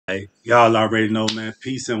Y'all already know, man.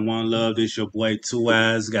 Peace and one love. This your boy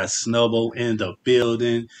 2eiies. Got Snubble in the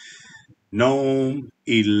building. NOME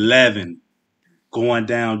 11 going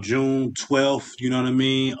down June 12th. You know what I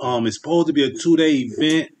mean? It's supposed to be a 2-day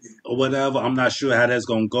event or whatever. I'm not sure how that's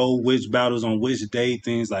gonna go. Which battles on which day,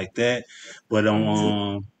 things like that. But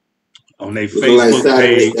on their Looking like Facebook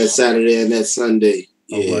Saturday, that page Saturday and that Sunday.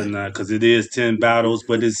 or Yeah. whatnot, because it is 10 battles.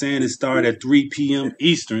 But it's saying it start at 3 p.m.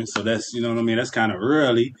 Eastern, so that's you know what I mean. That's kind of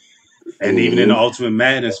early. And even in the Mm-hmm. Ultimate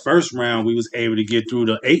Madness first round, we was able to get through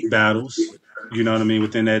the 8 battles. You know what I mean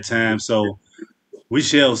within that time. So we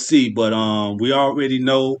shall see. But we already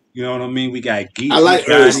know. You know what I mean. We got I Geechee like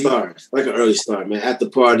early Gotti. stars. Like an early start, man. At the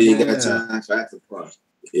party, you got Yeah, time for after party.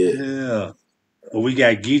 Yeah. yeah. But we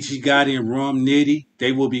got Geechee Gotti and Rum Nitty.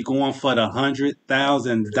 They will be going for the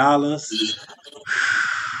 $100,000.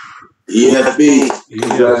 EFB. Yeah,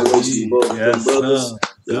 Congratulations, both of them yes, brothers. sir.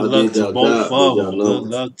 Good Y'all luck did to y'all both job. Did of y'all them. Good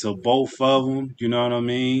numbers. luck to both of them. You know what I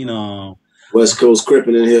mean? West Coast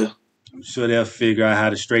cripping in here. I'm sure they'll figure out how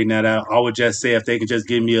to straighten that out. I would just say if they could just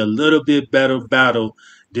give me a little bit better battle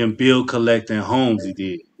than Bill Collect and Holmesy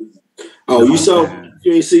did. You Oh, know what you I'm saw saying?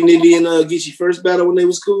 you ain't seen Nitty and Geechee first battle when they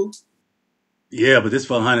was cool? Yeah, but this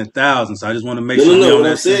for 100,000, so I just want to make No, no, sure we no. on What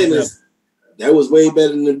I'm that same saying level. is that was way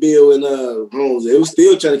better than Bill and Holmes. They was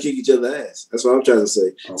still trying to kick each other's ass. That's what I'm trying to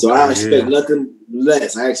say. So I Okay, expect yeah. nothing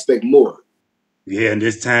less. I expect more. Yeah, and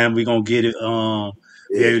this time we gonna get it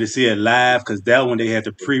be Yeah. able to see it live because that one they had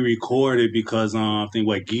to pre-record it because I think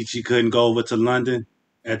what Geechee couldn't go over to London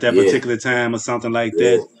at that Yeah. particular time or something like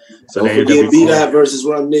Yeah. that. So Don't they ended up forget B recording. Dot versus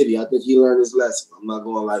Rum Nitty. I think he learned his lesson. I'm not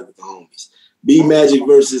going live with the homies. B Magic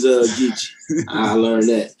versus Geechee. I learned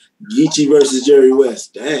that. Geechee versus Jerry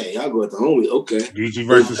West. Dang, y'all go with the homies. Okay. Geechee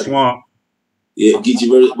versus Swamp. Yeah, Geechee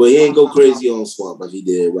versus, but he ain't go crazy on Swamp like he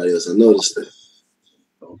did everybody else. I noticed that.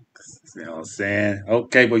 You know what I'm saying?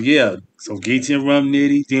 Okay, but yeah. So Geechee and Rum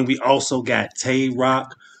Nitty. Then we also got Tay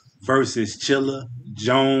Rock versus Chilla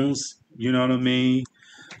Jones. You know what I mean?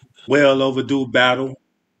 Well overdue battle.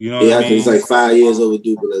 You know what I Yeah, I think it's mean? like 5 years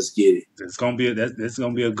overdue, but let's get it. It's gonna be that's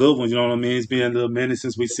gonna be a good one. You know what I mean? It's been a little minute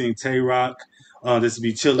since we seen Tay Rock. This will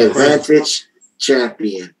be Chilla first, Advantage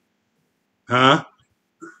champion. huh?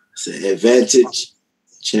 It's an advantage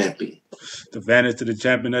champion. The advantage to the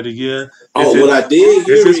champion of the year. Oh, what I did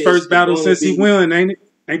This hear his is first it's battle going to since he be won, ain't it?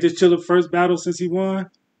 Ain't this Chilla first battle since he won?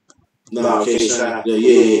 no K Shine. Yeah,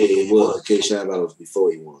 it was. K Shine battle was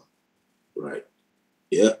before he won. Right.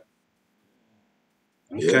 Yep.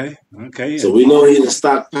 Okay, Yep. okay. So we know he's a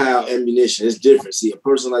stockpile ammunition. It's different. See, a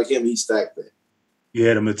person like him, he stacked that.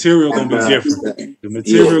 Yeah, the material gonna be different. The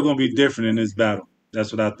material gonna be different in this battle.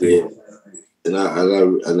 That's what I think. Yeah,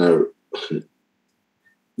 and I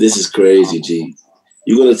this is crazy, G.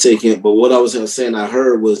 You're gonna take him, but what I was saying, I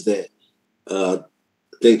heard was that I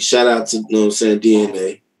think shout out to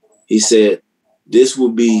DNA. He said this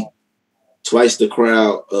will be twice the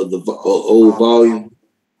crowd of the old volume.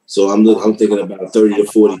 So I'm thinking about 30 to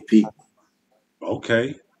 40 people.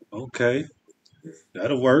 Okay,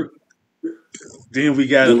 that'll work. Then we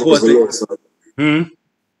got, of Giving us course, a little something.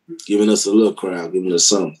 Giving us a little crowd, giving us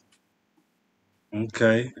something.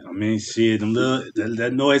 Okay, I mean, shit, them little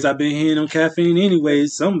that noise I've been hearing on caffeine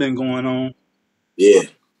anyways. Something been going on. Yeah.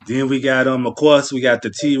 Then we got of course, we got the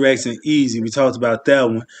T-Rex and Easy. We talked about that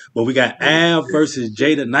one, but we got Av versus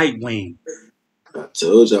Jada Nightwing. I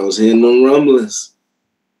told you I was hearing them rumblings.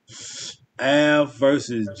 Av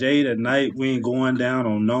versus Jada Nightwing going down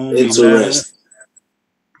on NOME 11. Interesting.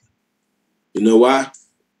 You know why?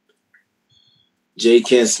 Jay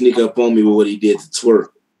can't sneak up on me with what he did to Twerk.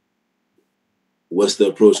 What's the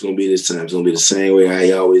approach going to be this time? It's going to be the same way how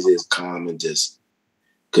he always is, calm and just...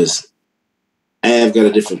 Because Av got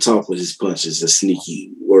a different talk with his punches, a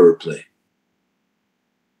sneaky wordplay.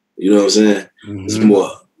 You know what I'm saying? Mm-hmm. It's more...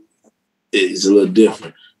 It's a little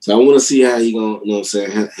different. So I want to see how he going to, you know what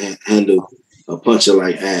I'm saying, handle a puncher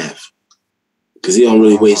like Av. Because he don't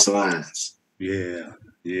really waste lines. Yeah.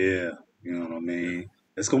 You know what I mean?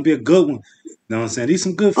 It's going to be a good one. You know what I'm saying? These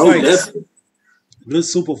some good fights. Definitely. Good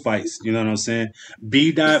super fights. You know what I'm saying?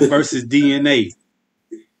 B Dot versus DNA.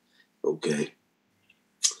 Okay.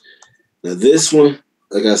 Now this one,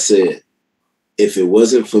 like I said, if it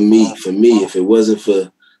wasn't for me, if it wasn't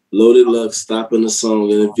for Loaded Luck stopping the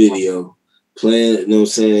song in the video, playing, you know what I'm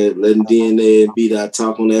saying, letting DNA and B Dot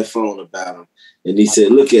talk on that phone about him, and he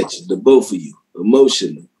said, "Look at you, the both of you,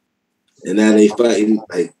 emotional," and now they fighting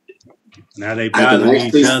like. Now they battling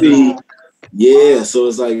each other. See, yeah, so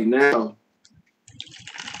it's like now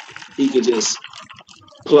he can just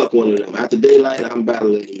pluck one of them. After daylight, I'm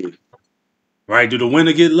battling you. Right? Do the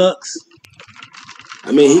winner get Lux?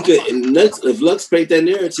 I mean, he could. If Lux paint that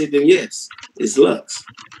narrative, then yes, it's Lux.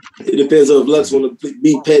 It depends on if Lux want to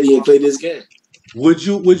be petty and play this game. Would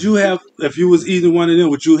you have, if you was either one of them,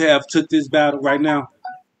 would you have took this battle right now?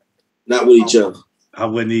 Not with each other. I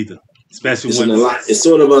wouldn't either. Especially it's when it's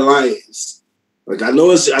sort of an alliance. Like I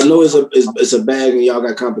know it's a bag and y'all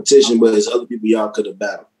got competition, but there's other people y'all could have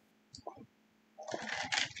battled.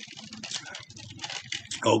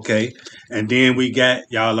 Okay. And then we got,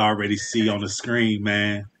 y'all already see on the screen,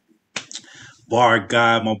 man. Bar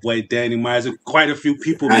God, my boy Danny Myers. Quite a few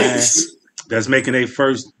people, nice. Man, that's making their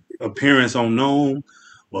first appearance on NOME.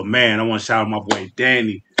 But man, I want to shout out my boy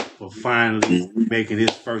Danny for finally making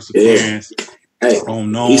his first appearance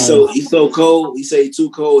on NOME. He's so cold. He say he's too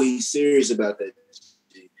cold. He's serious about that.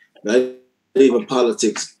 Not even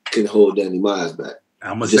politics can hold Danny Myers back.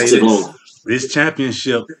 I'm gonna say this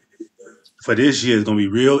championship for this year is gonna be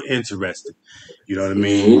real interesting. You know what I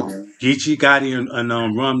mean? Geechee Gotti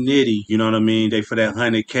and Rum Nitty, you know what I mean? They for that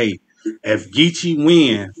 100K. If Geechee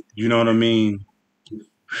win, you know what I mean?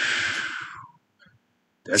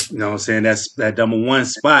 That's, you know what I'm saying? That's that number one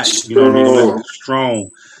spot. You know what I mean? Strong.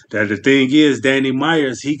 That the thing is, Danny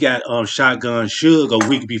Myers, he got Shotgun Suge a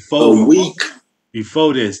week before.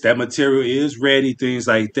 Before this. That material is ready, things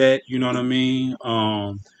like that. You know what I mean?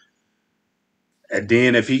 And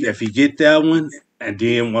then if he get that one, and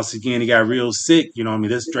then once again he got real sick, you know what I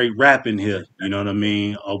mean? That's straight rapping here, you know what I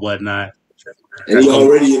mean, or whatnot. And he's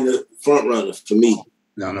already in the front runner for me.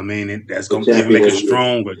 You know what I mean? And that's gonna make it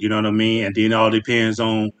stronger, you know what I mean? And then it all depends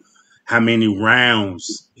on how many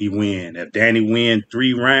rounds he win. If Danny win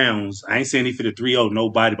 3 rounds, I ain't saying he for the 3-0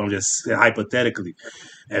 nobody, but I'm just hypothetically.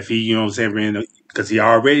 If he, you know what I'm saying, because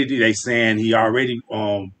they saying he already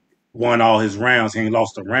won all his rounds, he ain't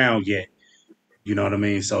lost a round yet. You know what I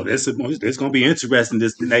mean? So this going to be interesting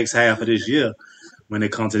this next half of this year when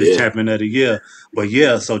it comes to the champion of the year. But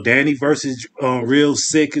yeah, so Danny versus Real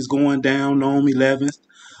Sick is going down, NOME 11th.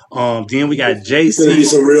 Then we got JC. It's going to be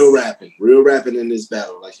some real rapping in this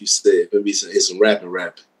battle, like you said. It's going to be some rapping.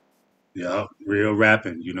 Yeah, real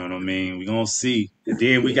rapping. You know what I mean? We're going to see. And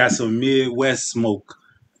then we got some Midwest smoke.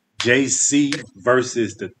 JC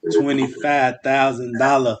versus the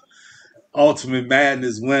 $25,000 Ultimate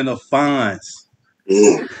Madness winner Fonz.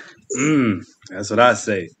 That's what I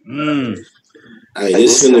say. Hey,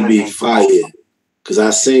 this gonna be fire. Cause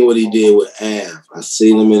I seen what he did with Av. I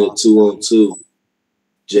seen him in a 2-on-2.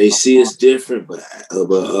 JC is different, but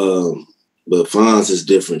Fonz is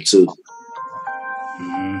different too.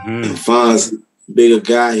 And Fonz, bigger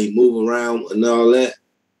guy, he move around and all that,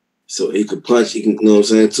 so he could punch. He can, you know what I'm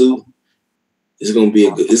saying too. It's gonna be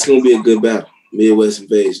a good battle. Midwest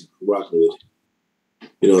Invasion, rocking with it.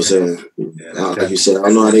 You know what I'm saying? Yeah, like you said, I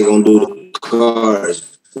don't know how they gonna do the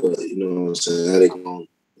cards, but you know what I'm saying? How they gonna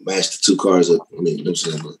match the 2 cards up? I mean, you know what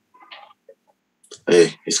I'm saying? But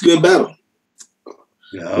hey, it's a good battle.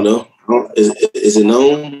 Yeah. You know, is it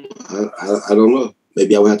known? I don't know.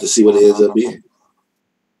 Maybe I will have to see what it ends up being.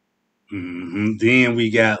 Then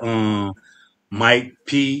we got Mike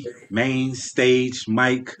P, main stage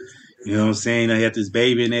Mike. You know what I'm saying? I had this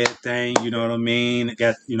baby and everything. You know what I mean?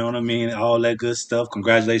 Got, you know what I mean? All that good stuff.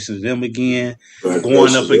 Congratulations to them again.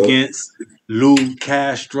 Going up against Lou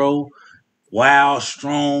Castro, Wild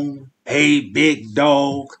Strong, Hey Big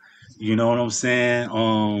Dog. You know what I'm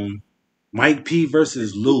saying? Mike P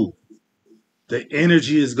versus Lou. The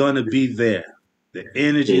energy is gonna be there. The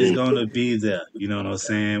energy is gonna be there. You know what I'm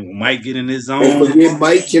saying? When Mike get in his zone. Don't forget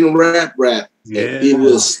Mike can rap. Yeah. If he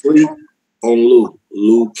will sleep on Lou.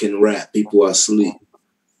 Lou can rap. People are asleep.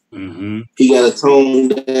 He got to tone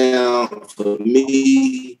down for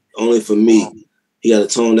me, only for me. He got to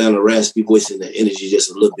tone down the raspy voice and the energy just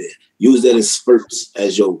a little bit. Use that in spurts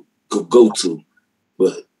as your go-to,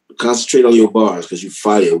 but concentrate on your bars because you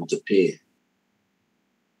fire with the pen.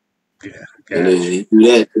 Yeah, and if you do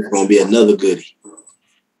that, it's gonna be another goodie.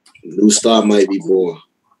 New star might be born.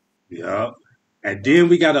 Yeah. And then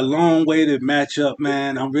we got a long way to match up,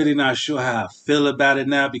 man. I'm really not sure how I feel about it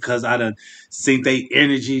now because I done seen they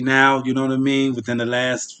energy now, you know what I mean? Within the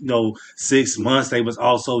last, 6 months, they was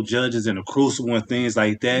also judges in the Crucible and things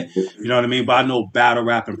like that. You know what I mean? But I know battle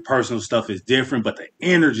rap and personal stuff is different, but the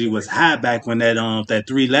energy was high back when that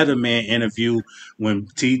 3-Letterman interview when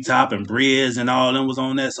T-Top and Briz and all them was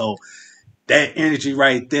on that. So that energy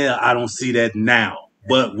right there, I don't see that now.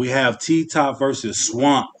 But we have T-Top versus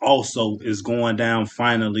Swamp also is going down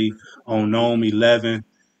finally on NOME 11.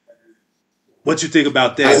 What you think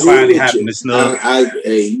about that finally happening, Snug?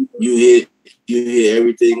 Hey, you hit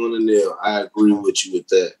everything on the nail. I agree with you with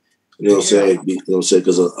that. You know what I'm saying? You know what I'm saying?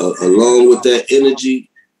 Because along with that energy,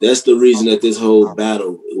 that's the reason that this whole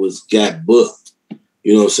battle got booked.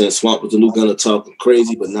 You know what I'm saying? Swamp with the new gunner talking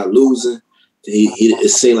crazy but not losing.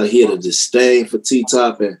 It seemed like he had a disdain for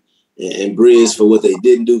T-Top and Briz for what they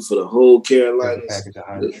didn't do for the whole Carolinas.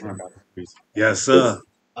 Yes, sir.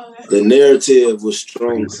 The narrative was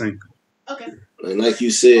stronger. And like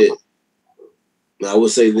you said, I will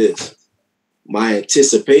say this. My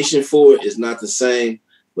anticipation for it is not the same,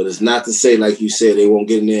 but it's not to say, like you said, they won't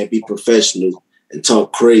get in there and be professional and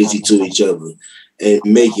talk crazy to each other and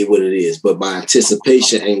make it what it is. But my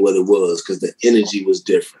anticipation ain't what it was because the energy was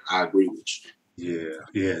different. I agree with you.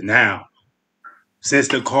 Yeah. Now, since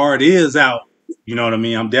the card is out, you know what I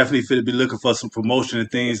mean? I'm definitely going to be looking for some promotion and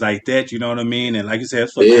things like that, you know what I mean? And like you said,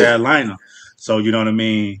 it's for Carolina. So, you know what I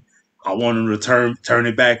mean? I want them to turn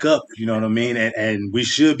it back up, you know what I mean? And we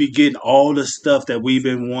should be getting all the stuff that we've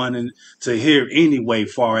been wanting to hear anyway,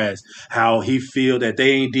 far as how he feel that they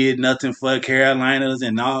ain't did nothing for Carolinas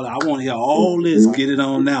and all. I want to hear all this, get it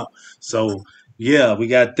on out. So, yeah, we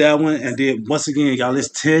got that one. And then once again, y'all, it's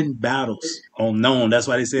 10 battles on NOME. That's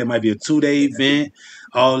why they say it might be a 2-day event,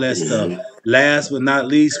 all that stuff. Last but not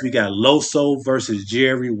least, we got Loso versus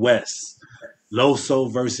Jerry West.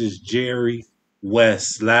 Loso versus Jerry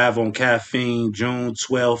West, live on Caffeine, June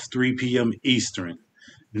 12th, 3 p.m. Eastern.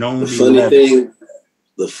 NOME 11.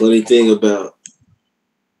 The funny thing about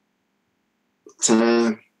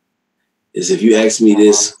time is if you asked me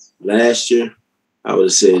this last year, I would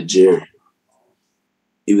have said Jerry.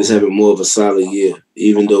 He was having more of a solid year.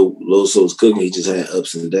 Even though Loso was cooking, he just had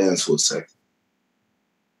ups and downs for a second.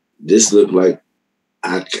 This looked like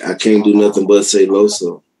I can't do nothing but say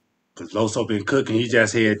Loso. Because Loso been cooking. He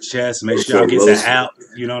just had chess. Make sure y'all get the app.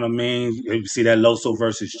 You know what I mean? You see that Loso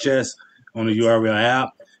versus chess on the URL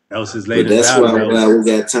app. That was his latest battle. But that's why I'm glad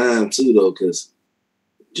we got time too, though, because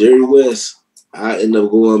Jerry West, I end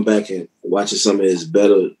up going back and watching some of his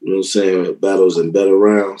better, you know what I'm saying, battles and better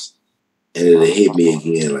rounds. And it hit me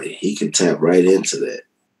again. Like he can tap right into that.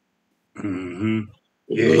 Mm-hmm.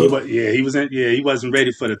 He wasn't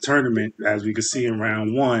ready for the tournament, as we could see in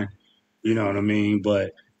round one. You know what I mean?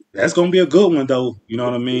 But that's gonna be a good one, though. You know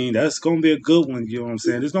what I mean? That's gonna be a good one. You know what I'm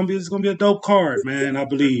saying? It's gonna be a dope card, man. I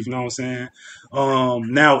believe. You know what I'm saying?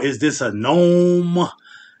 Now is this a NOME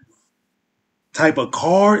type of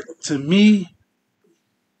card? To me,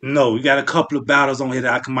 no. We got a couple of battles on here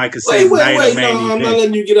that I might say wait. No, I'm not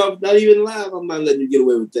letting you get off. Not even live. I'm not letting you get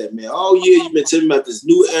away with that, man. All year you've been telling me about this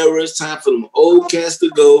new era. It's time for them old cats to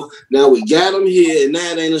go. Now we got them here, and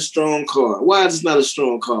now it ain't a strong card. Why is it not a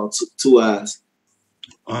strong card? 2eiies.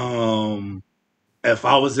 If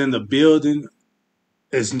I was in the building,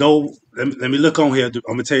 it's no. Let me look on here. I'm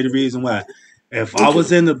gonna tell you the reason why. If I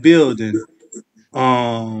was in the building,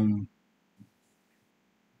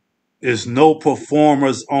 there's no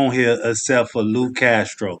performers on here except for Lou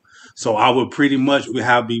Castro. So I would pretty much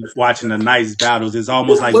be watching the nice battles. It's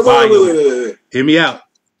almost like wait. Hear me out.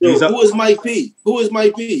 Yo, who is Mike P?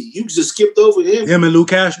 You just skipped over him. Him and Lou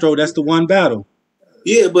Castro, that's the one battle.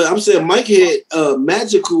 Yeah, but I'm saying Mike had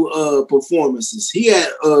magical performances. He had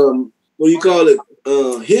what do you call it?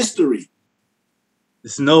 History.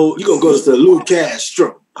 It's no. You gonna go to Lou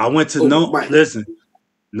Castro? I went to NOME. Listen,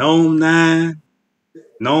 NOME 9,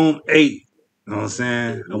 NOME 8. You know what I'm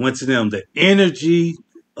saying? I went to them. The energy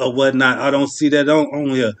or whatnot, I don't see that on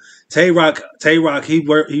here. Tay Rock,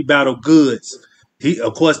 he battled goods.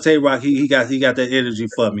 Of course, Tay Rock, he got that energy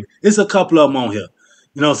for me. It's a couple of them on here.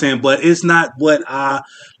 You know what I'm saying? But it's not what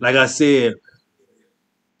like I said,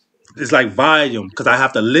 it's like volume, because I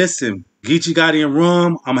have to listen. Geechee Gotti and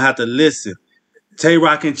Rum, I'm going to have to listen. Tay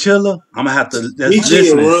Rock and Chilla, I'm going to have to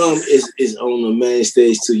Geechee and Rum is on the main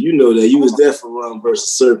stage too. You know that. You was there for Rum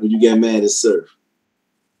versus Surf when you got mad at Surf.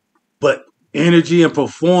 But energy and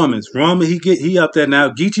performance. Rum, he up there now.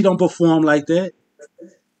 Geechee don't perform like that.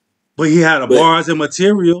 But he had bars and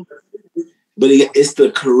material. But it's the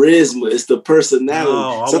charisma. It's the personality.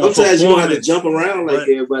 No, sometimes you don't have to jump around like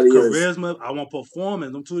everybody else. Charisma, I want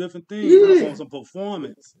performance. Them two different things. Yeah. I want some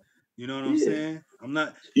performance. You know what I'm saying? I'm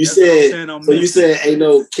not. You said. You said ain't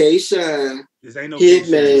no K-Shine. Ain't no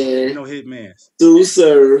Hitman. Ain't no Hitman. Sue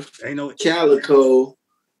Surf. Ain't no Calico.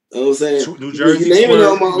 You know what I'm saying? New Jersey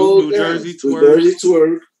Twerk. New Jersey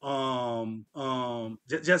Twerk.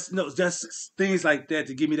 Just things like that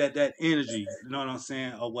to give me that energy. You know what I'm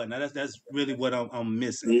saying, or whatnot. That's really what I'm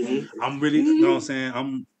missing. Mm-hmm. I'm really, you know what I'm saying.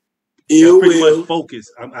 I'm pretty much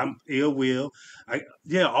focused. I'm ill will.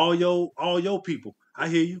 All your people. I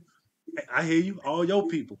hear you. All your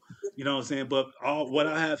people. You know what I'm saying. But what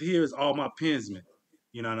I have here is all my pensmen.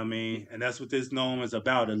 You know what I mean, and that's what this NOME is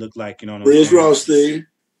about. It look like, you know what I'm saying. Where's Rothstein?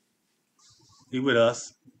 He with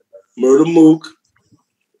us. Murder Mook.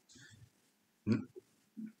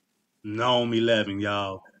 NOME 11,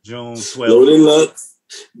 y'all. June 12th. Loaded Luck,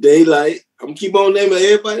 Daylight. I'm gonna keep on naming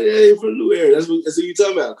everybody that ain't from the new era. That's what you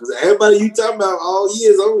talking about. Because everybody you talking about all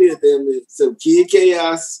years over here, damn it. So Kid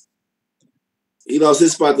Chaos, he lost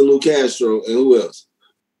his spot to Lou Castro, and who else?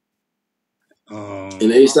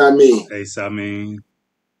 And Ace I Mean. Ace I Mean.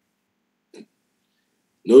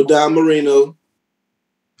 No Don Marino.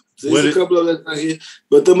 So there's a couple of us out here.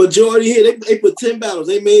 But the majority here, they put 10 battles.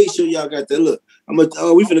 They made sure y'all got that. Look, we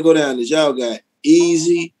finna go down this. Y'all got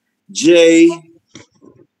Easy, Jay,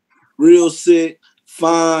 Real Sick,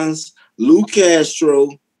 Fonz, Lou Castro.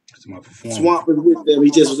 Swamp was with them.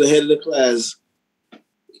 He just was ahead of the class.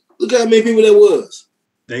 Look how many people there was.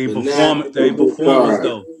 They ain't performers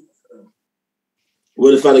though.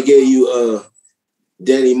 What if I gave you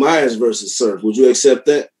Danny Myers versus Surf? Would you accept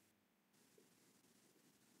that?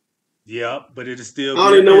 Yeah, but it'll still. I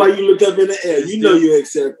don't even know why you looked up in the air. You know you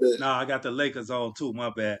accept that. No, I got the Lakers on too. My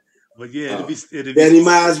bad. But yeah, it'll be Danny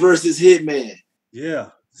Myers versus Hitman. Yeah,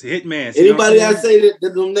 it's Hitman. Anybody I say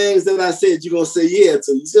that them names that I said, you're gonna say yeah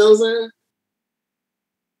to. You see what I'm saying?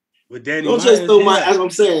 With Danny Don't Myers, just throw my. As I'm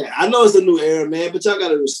saying, I know it's a new era, man, but y'all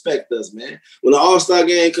gotta respect us, man. When the All-Star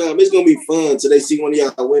game comes, it's gonna be fun till they see one of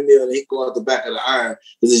y'all win there and they go out the back of the iron.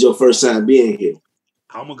 This is your first time being here.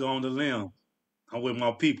 I'm gonna go on the limb. I'm with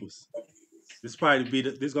my peoples. This probably be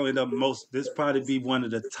one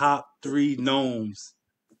of the top 3 gnomes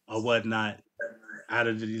or whatnot out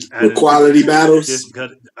of quality battles.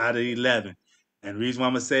 Out of 11. And the reason why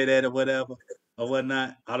I'm gonna say that or whatever or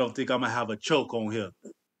whatnot, I don't think I'm gonna have a choke on here.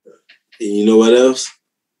 And you know what else?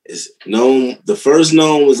 It's NOME. The first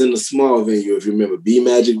NOME was in the small venue, if you remember. B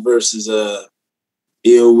Magic versus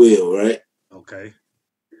Ill Will, right? Okay.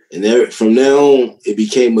 And from now on, it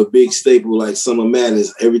became a big staple like Summer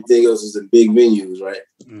Madness. Everything else was in big venues, right?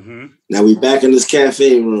 Mm-hmm. Now we back in this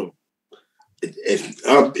caffeine room.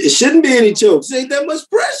 It shouldn't be any chokes. It ain't that much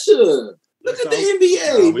pressure. Look at the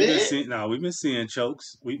NBA, man. We've been seeing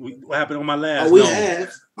chokes. What happened on my last? We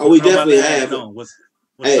have. We definitely have. Was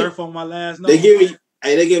Surf on my last? They give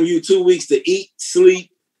you 2 weeks to eat,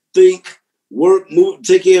 sleep, think, work, move,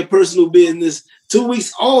 take care of personal business. 2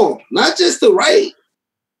 weeks off, not just to write.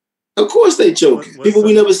 Of course they choke. People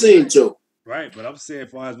we never seen choke. Right, but I'm saying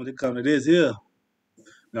for us when it comes to this here, you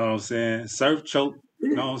know what I'm saying? Surf choke,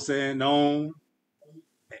 you know what I'm saying? NOME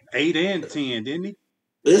 8 and 10, didn't he?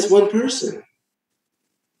 That's one person.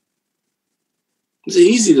 It's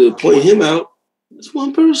easy to point him out. It's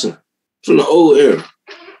one person from the old era.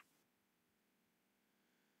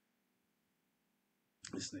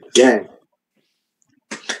 Gang.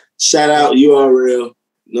 Shout out URL.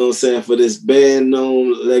 You know what I'm saying? For this band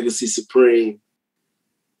NOME Legacy Supreme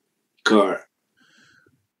card.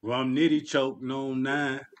 Rum Nitty choke NOME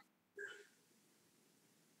 9.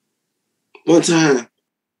 One time.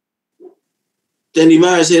 Danny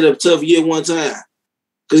Myers hit up Tough Year one time.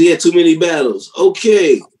 Because he had too many battles.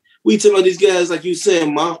 Okay. We talking about these guys, like you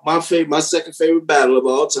saying, my second favorite battle of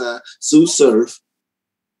all time, Sue Surf.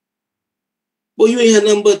 Boy, you ain't had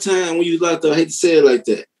nothing but time when you was locked up. I hate to say it like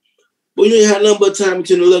that. But you ain't had nothing but time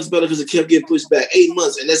between the Lux battle because it kept getting pushed back 8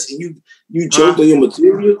 months, and that's you choked on your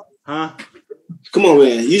material. Huh? Come on,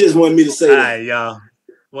 man. You just wanted me to say that. All right, y'all.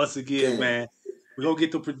 Once again, man, we're gonna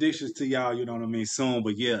get the predictions to y'all, you know what I mean, soon.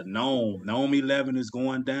 But yeah, NOME 11 is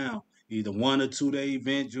going down. Either 1 or 2 day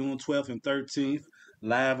event, June 12th and 13th,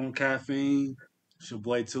 live on Caffeine. It's your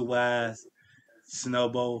boy 2eiies,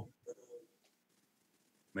 Snowball.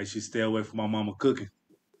 Make sure you stay away from my mama cooking.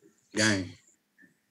 Gang.